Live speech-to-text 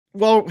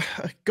Well,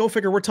 go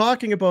figure. We're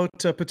talking about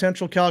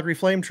potential Calgary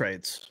Flame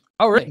trades.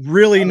 Oh, really?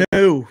 Really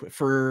new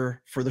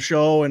for the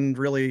show and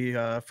really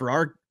for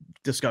our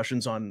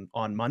discussions on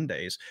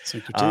Mondays.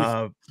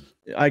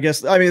 I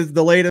guess, I mean,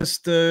 the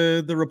latest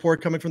the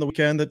report coming from the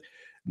weekend that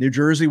New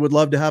Jersey would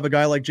love to have a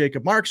guy like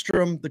Jacob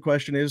Markstrom. The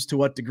question is, to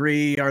what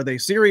degree are they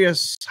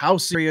serious? How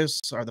serious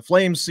are the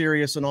Flames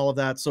serious, and all of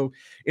that? So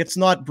it's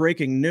not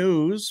breaking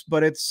news,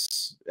 but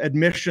it's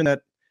admission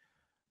that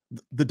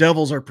the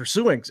Devils are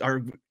pursuing,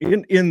 are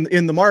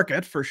in the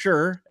market for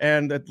sure,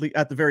 and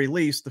at the very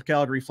least, the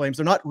Calgary Flames,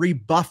 they're not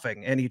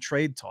rebuffing any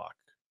trade talk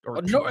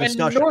or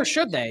discussion. And nor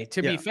should they,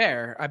 to be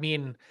fair. I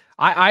mean,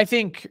 I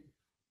think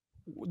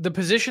the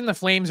position the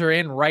Flames are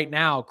in right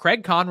now,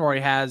 Craig Conroy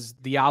has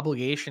the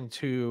obligation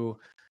to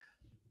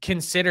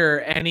consider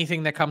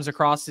anything that comes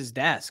across his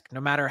desk,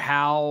 no matter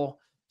how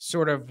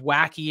sort of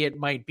wacky it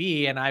might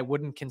be. And I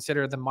wouldn't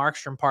consider the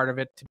Markstrom part of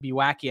it to be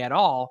wacky at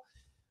all.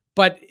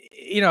 But,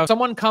 you know, if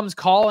someone comes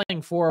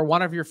calling for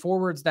one of your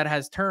forwards that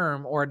has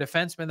term or a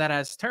defenseman that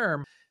has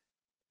term,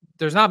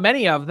 there's not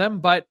many of them,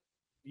 but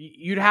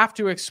you'd have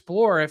to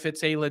explore if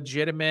it's a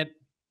legitimate,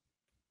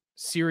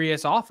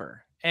 serious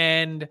offer.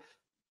 And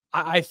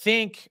I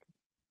think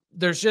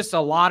there's just a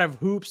lot of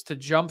hoops to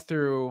jump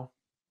through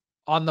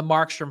on the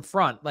Markstrom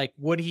front. Like,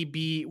 would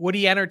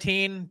he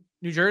entertain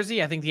New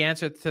Jersey? I think the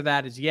answer to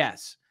that is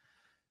yes.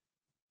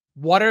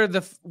 What are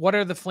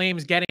the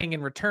Flames getting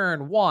in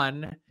return?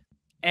 One,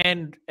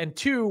 and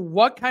two,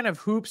 what kind of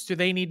hoops do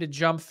they need to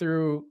jump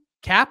through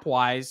cap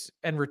wise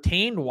and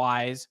retained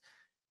wise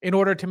in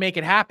order to make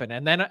it happen?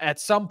 And then at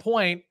some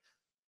point,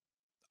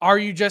 are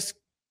you just,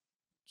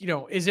 you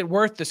know, is it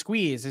worth the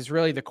squeeze is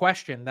really the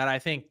question that I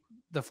think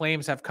the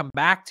Flames have come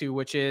back to,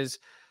 which is,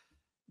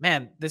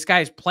 man, this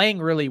guy's playing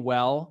really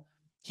well.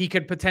 He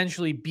could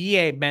potentially be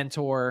a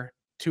mentor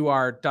to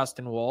our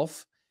Dustin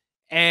Wolf,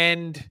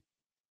 and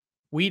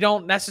we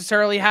don't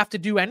necessarily have to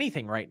do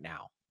anything right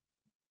now.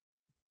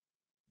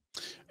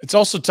 It's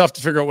also tough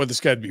to figure out what this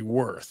guy'd be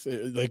worth.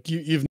 Like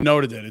you've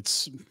noted it.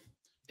 It's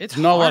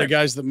not hard. A lot of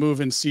guys that move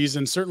in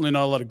season. Certainly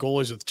not a lot of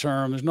goalies with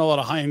term. There's not a lot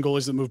of high-end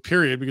goalies that move,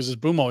 period, because as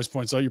Boom always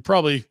points out, you're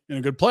probably in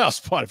a good playoff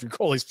spot if your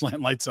goalie's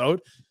playing lights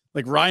out.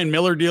 Like Ryan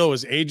Miller deal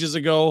was ages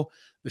ago.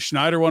 The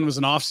Schneider one was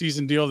an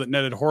off-season deal that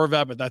netted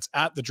Horvat, but that's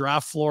at the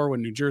draft floor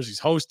when New Jersey's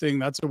hosting.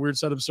 That's a weird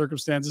set of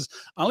circumstances.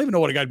 I don't even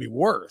know what a guy'd be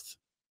worth.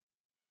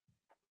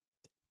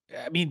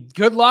 I mean,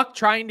 good luck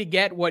trying to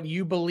get what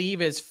you believe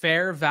is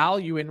fair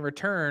value in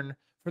return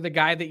for the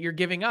guy that you're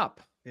giving up.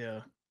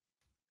 Yeah.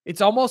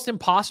 It's almost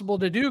impossible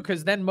to do,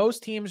 because then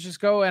most teams just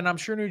go, and I'm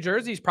sure New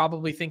Jersey's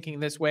probably thinking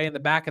this way in the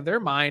back of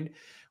their mind,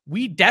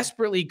 we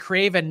desperately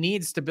crave and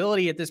need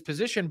stability at this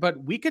position,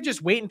 but we could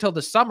just wait until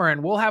the summer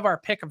and we'll have our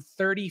pick of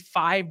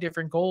 35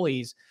 different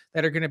goalies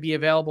that are going to be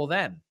available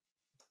then.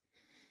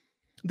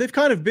 They've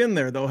kind of been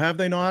there, though, have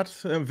they not?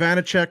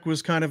 Vanacek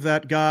was kind of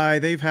that guy.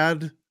 They've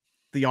had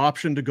the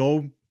option to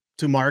go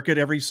to market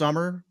every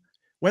summer.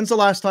 When's the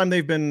last time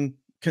they've been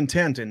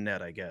content in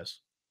net, I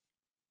guess?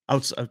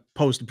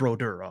 Post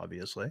Brodeur,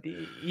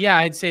 obviously. Yeah,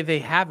 I'd say they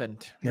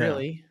haven't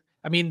really.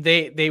 I mean,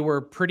 they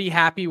were pretty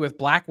happy with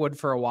Blackwood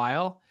for a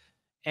while,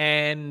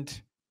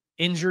 and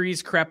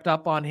injuries crept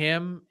up on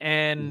him,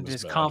 and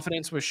his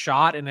confidence was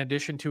shot in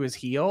addition to his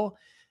heel,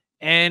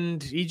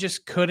 and he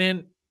just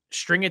couldn't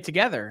string it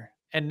together.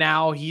 And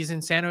now he's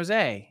in San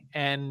Jose,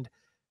 and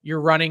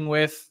you're running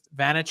with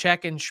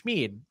Vanacek and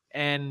Schmid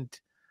and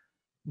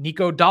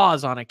Nico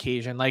Dawes on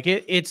occasion. Like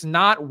it's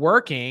not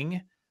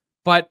working,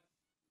 but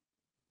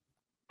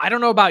I don't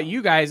know about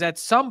you guys. At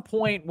some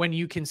point, when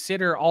you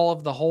consider all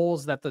of the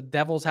holes that the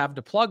Devils have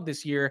to plug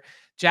this year,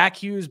 Jack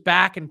Hughes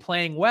back and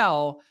playing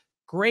well,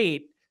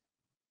 great.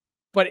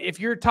 But if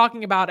you're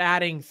talking about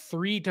adding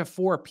 3 to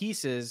 4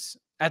 pieces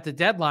at the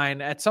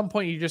deadline, at some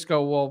point you just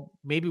go, well,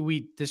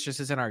 maybe this just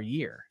isn't our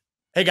year.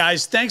 Hey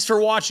guys, thanks for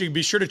watching.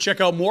 Be sure to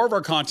check out more of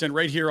our content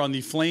right here on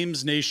the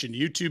Flames Nation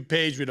YouTube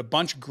page. We had a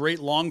bunch of great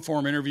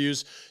long-form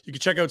interviews. You can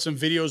check out some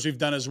videos we've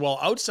done as well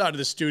outside of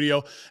the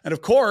studio. And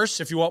of course,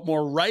 if you want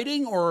more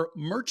writing or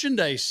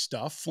merchandise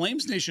stuff,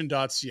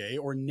 flamesnation.ca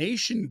or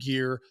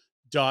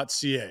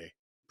nationgear.ca.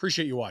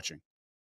 Appreciate you watching.